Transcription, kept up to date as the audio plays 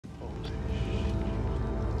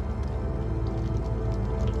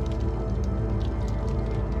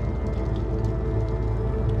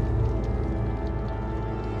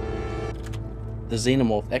the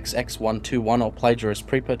Xenomorph XX121 or Plagiarist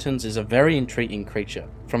prepotens is a very intriguing creature,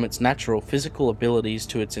 from its natural physical abilities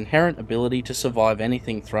to its inherent ability to survive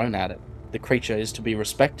anything thrown at it. The creature is to be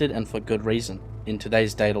respected, and for good reason. In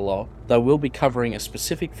today's data log, though we'll be covering a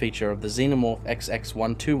specific feature of the Xenomorph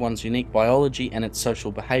XX121's unique biology and its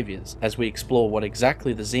social behaviors, as we explore what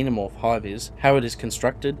exactly the Xenomorph hive is, how it is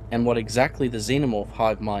constructed, and what exactly the Xenomorph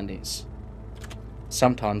hive mind is.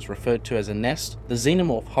 Sometimes referred to as a nest, the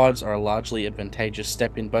Xenomorph hives are a largely advantageous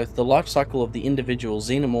step in both the life cycle of the individual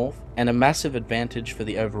Xenomorph and a massive advantage for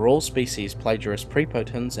the overall species Plagiarist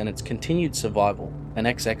prepotens and its continued survival. An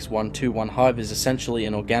XX121 hive is essentially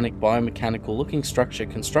an organic biomechanical looking structure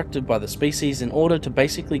constructed by the species in order to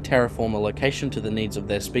basically terraform a location to the needs of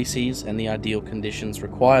their species and the ideal conditions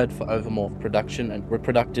required for ovomorph production and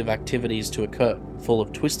reproductive activities to occur. Full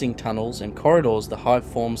of twisting tunnels and corridors, the hive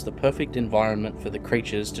forms the perfect environment for the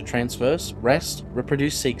creatures to transverse, rest,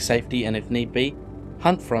 reproduce, seek safety, and if need be,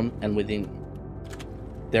 hunt from and within.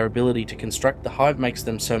 Their ability to construct the hive makes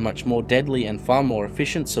them so much more deadly and far more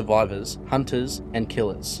efficient survivors, hunters, and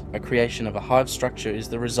killers. A creation of a hive structure is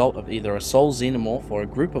the result of either a sole Xenomorph or a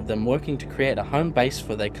group of them working to create a home base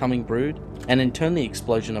for their coming brood, and in turn the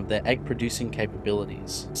explosion of their egg-producing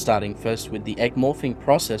capabilities, starting first with the egg morphing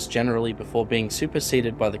process generally before being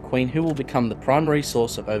superseded by the queen, who will become the primary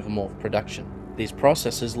source of ovomorph production. These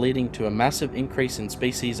processes leading to a massive increase in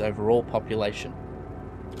species overall population.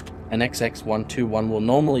 An XX121 will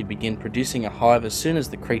normally begin producing a hive as soon as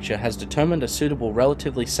the creature has determined a suitable,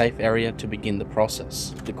 relatively safe area to begin the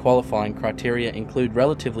process. The qualifying criteria include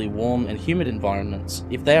relatively warm and humid environments,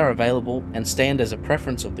 if they are available, and stand as a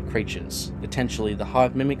preference of the creatures. Potentially, the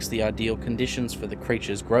hive mimics the ideal conditions for the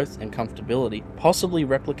creature's growth and comfortability, possibly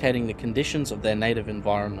replicating the conditions of their native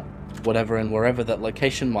environment. Whatever and wherever that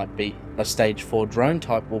location might be. A stage 4 drone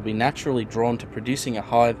type will be naturally drawn to producing a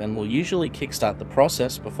hive and will usually kickstart the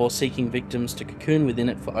process before seeking victims to cocoon within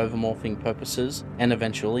it for ovomorphing purposes and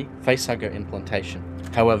eventually facehugger implantation.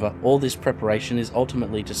 However, all this preparation is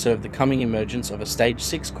ultimately to serve the coming emergence of a stage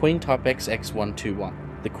 6 queen type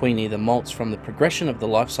XX121. The queen either molts from the progression of the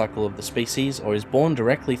life cycle of the species or is born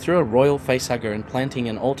directly through a royal facehugger implanting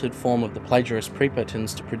an altered form of the Plagiarist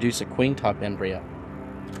prepotens to produce a queen type embryo.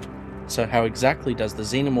 So how exactly does the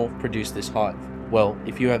Xenomorph produce this hive? Well,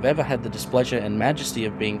 if you have ever had the displeasure and majesty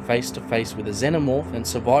of being face to face with a Xenomorph and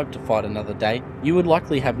survived to fight another day, you would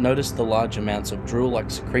likely have noticed the large amounts of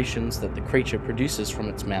drool-like secretions that the creature produces from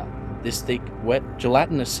its mouth. This thick, wet,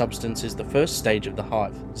 gelatinous substance is the first stage of the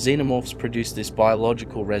hive. Xenomorphs produce this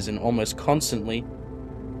biological resin almost constantly,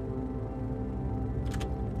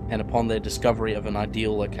 and upon their discovery of an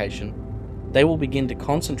ideal location, they will begin to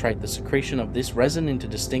concentrate the secretion of this resin into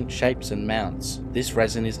distinct shapes and mounds. This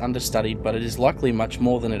resin is understudied, but it is likely much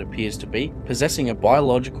more than it appears to be, possessing a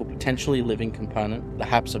biological, potentially living component,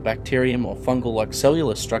 perhaps a bacterium or fungal-like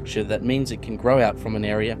cellular structure that means it can grow out from an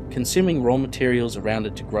area, consuming raw materials around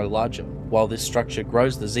it to grow larger. While this structure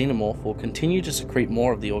grows, the Xenomorph will continue to secrete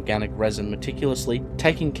more of the organic resin meticulously,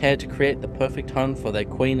 taking care to create the perfect home for their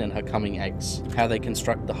queen and her coming eggs. How they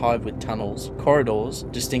construct the hive with tunnels, corridors,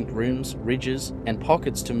 distinct rooms, ridges, and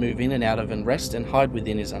pockets to move in and out of and rest and hide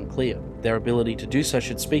within is unclear. Their ability to do so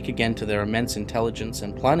should speak again to their immense intelligence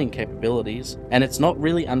and planning capabilities, and it's not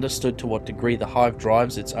really understood to what degree the hive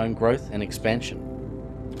drives its own growth and expansion.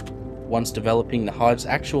 Once developing, the hive's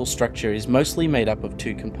actual structure is mostly made up of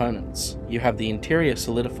two components. You have the interior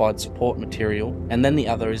solidified support material, and then the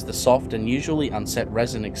other is the soft and usually unset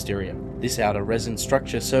resin exterior. This outer resin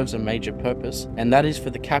structure serves a major purpose, and that is for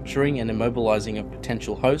the capturing and immobilizing of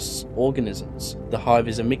potential hosts, organisms. The hive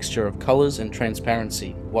is a mixture of colors and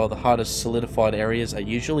transparency. While the hardest solidified areas are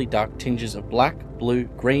usually dark tinges of black, blue,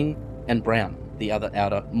 green, and brown. The other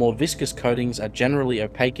outer, more viscous coatings are generally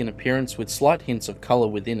opaque in appearance with slight hints of color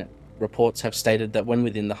within it. Reports have stated that when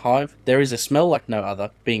within the hive, there is a smell like no other,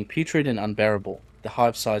 being putrid and unbearable. The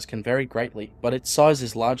hive size can vary greatly, but its size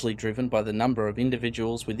is largely driven by the number of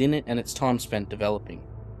individuals within it and its time spent developing.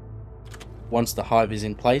 Once the hive is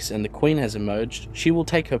in place and the queen has emerged, she will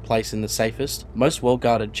take her place in the safest, most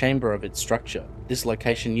well-guarded chamber of its structure, this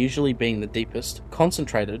location usually being the deepest,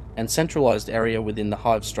 concentrated, and centralized area within the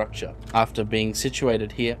hive structure. After being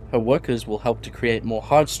situated here, her workers will help to create more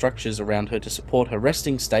hive structures around her to support her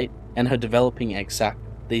resting state and her developing egg sac.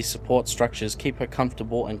 These support structures keep her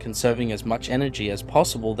comfortable and conserving as much energy as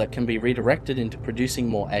possible that can be redirected into producing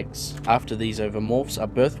more eggs. After these ovomorphs, our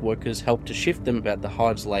birth workers help to shift them about the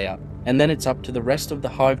hive's layout, and then it's up to the rest of the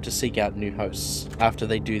hive to seek out new hosts. After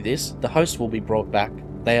they do this, the host will be brought back,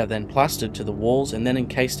 They are then plastered to the walls and then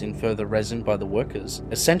encased in further resin by the workers,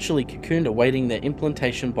 essentially cocooned awaiting their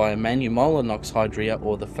implantation by a Manumula Hydria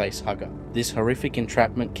or the face hugger. This horrific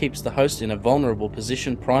entrapment keeps the host in a vulnerable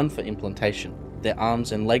position primed for implantation. Their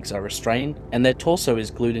arms and legs are restrained, and their torso is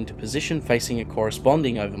glued into position facing a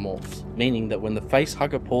corresponding ovomorph, meaning that when the face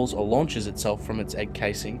hugger pulls or launches itself from its egg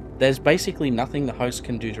casing, there's basically nothing the host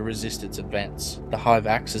can do to resist its advance. The hive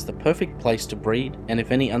acts as the perfect place to breed, and if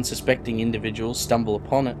any unsuspecting individuals stumble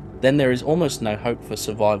upon it, then there is almost no hope for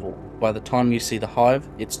survival. By the time you see the hive,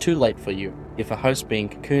 it's too late for you. If a host being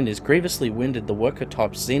cocooned is grievously wounded, the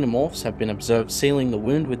worker-type xenomorphs have been observed sealing the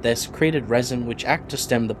wound with their secreted resin, which act to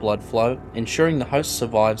stem the blood flow, ensuring the host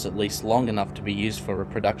survives at least long enough to be used for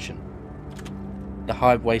reproduction. The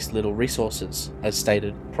hive wastes little resources, as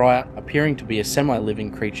stated prior, appearing to be a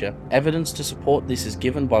semi-living creature. Evidence to support this is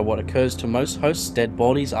given by what occurs to most hosts' dead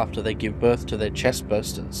bodies after they give birth to their chest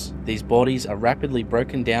bursters. These bodies are rapidly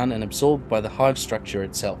broken down and absorbed by the hive structure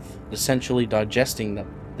itself, essentially digesting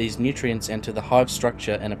them. These nutrients enter the hive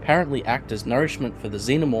structure and apparently act as nourishment for the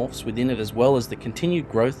xenomorphs within it, as well as the continued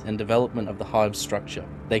growth and development of the hive structure.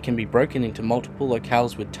 They can be broken into multiple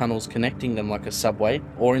locales with tunnels connecting them like a subway,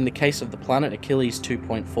 or in the case of the planet Achilles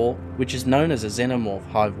 2.4, which is known as a xenomorph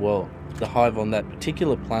hive world. The hive on that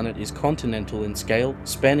particular planet is continental in scale,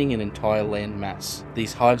 spanning an entire land mass.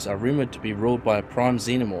 These hives are rumoured to be ruled by a prime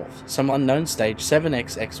xenomorph, some unknown stage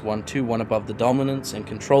 7XX121 above the dominance and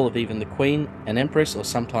control of even the queen, an empress, or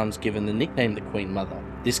sometimes given the nickname the Queen Mother.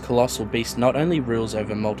 This colossal beast not only rules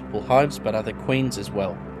over multiple hives but other queens as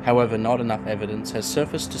well. However, not enough evidence has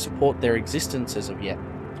surfaced to support their existence as of yet.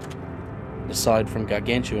 Aside from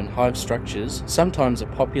gargantuan hive structures, sometimes a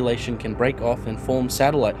population can break off and form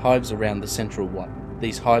satellite hives around the central one.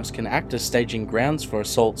 These hives can act as staging grounds for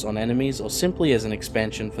assaults on enemies, or simply as an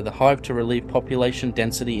expansion for the hive to relieve population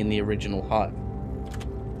density in the original hive.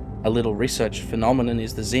 A little research phenomenon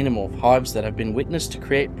is the xenomorph hives that have been witnessed to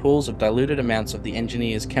create pools of diluted amounts of the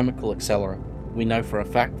engineer's chemical accelerant. We know for a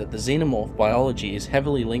fact that the xenomorph biology is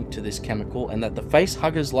heavily linked to this chemical, and that the face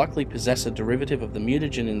huggers likely possess a derivative of the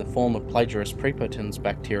mutagen in the form of plagiaris prepotens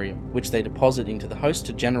bacterium, which they deposit into the host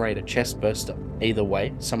to generate a chest burster. Either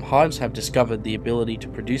way, some hives have discovered the ability to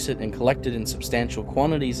produce it and collect it in substantial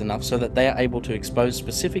quantities enough so that they are able to expose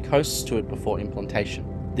specific hosts to it before implantation.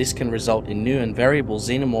 This can result in new and variable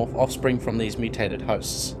xenomorph offspring from these mutated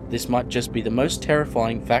hosts. This might just be the most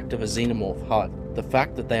terrifying fact of a xenomorph hive. The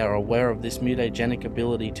fact that they are aware of this mutagenic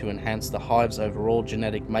ability to enhance the hive's overall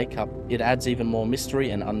genetic makeup, it adds even more mystery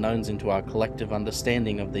and unknowns into our collective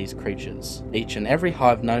understanding of these creatures. Each and every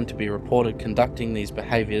hive known to be reported conducting these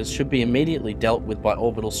behaviors should be immediately dealt with by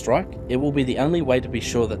orbital strike. It will be the only way to be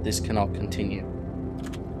sure that this cannot continue.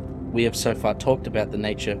 We have so far talked about the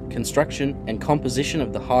nature, construction, and composition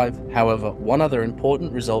of the hive. However, one other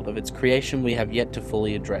important result of its creation we have yet to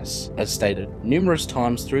fully address. As stated numerous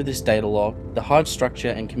times through this data log, the hive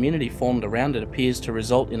structure and community formed around it appears to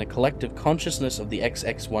result in a collective consciousness of the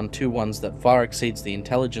XX121s that far exceeds the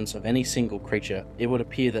intelligence of any single creature. It would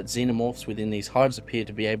appear that xenomorphs within these hives appear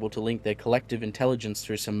to be able to link their collective intelligence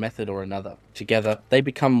through some method or another. Together, they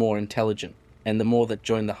become more intelligent. And the more that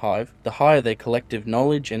join the hive, the higher their collective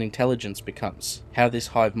knowledge and intelligence becomes. How this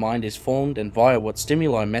hive mind is formed and via what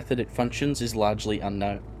stimuli method it functions is largely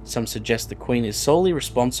unknown. Some suggest the queen is solely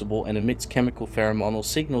responsible and emits chemical pheromonal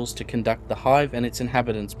signals to conduct the hive and its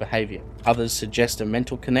inhabitants' behavior. Others suggest a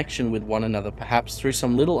mental connection with one another, perhaps through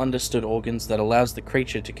some little understood organs that allows the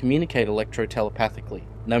creature to communicate electro-telepathically.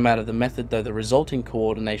 No matter the method though, the resulting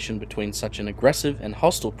coordination between such an aggressive and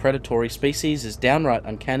hostile predatory species is downright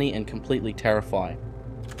uncanny and completely terrifying.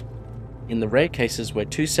 In the rare cases where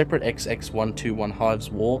two separate XX121 hives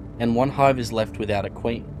war, and one hive is left without a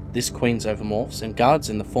queen, this queen's ovomorphs and guards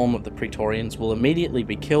in the form of the Praetorians will immediately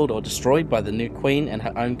be killed or destroyed by the new queen and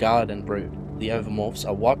her own guard and brood. The ovomorphs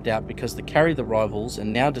are wiped out because they carry the rivals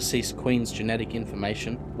and now deceased queen's genetic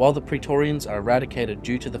information, while the Praetorians are eradicated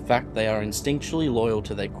due to the fact they are instinctually loyal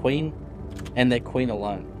to their queen and their queen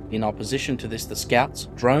alone. In opposition to this, the scouts,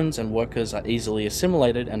 drones, and workers are easily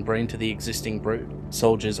assimilated and bred into the existing brood.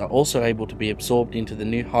 Soldiers are also able to be absorbed into the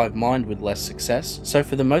new hive mind with less success, so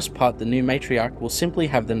for the most part the new matriarch will simply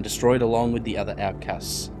have them destroyed along with the other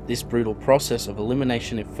outcasts. This brutal process of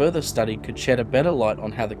elimination, if further studied, could shed a better light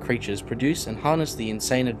on how the creatures produce and harness the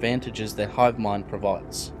insane advantages their hive mind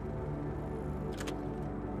provides.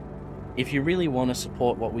 If you really want to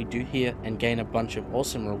support what we do here and gain a bunch of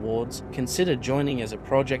awesome rewards, consider joining as a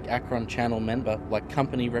Project ACHERON channel member like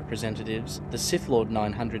company representatives, the Sith Lord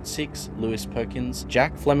 906, Lewis Perkins,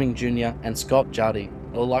 Jack Fleming Jr. and Scott Jardine.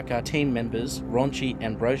 or like our team members Raunchy,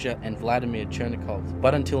 Ambrosia and Vladimir Chernikov.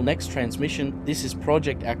 But until next transmission, this is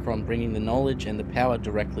Project ACHERON bringing the knowledge and the power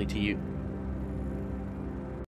directly to you.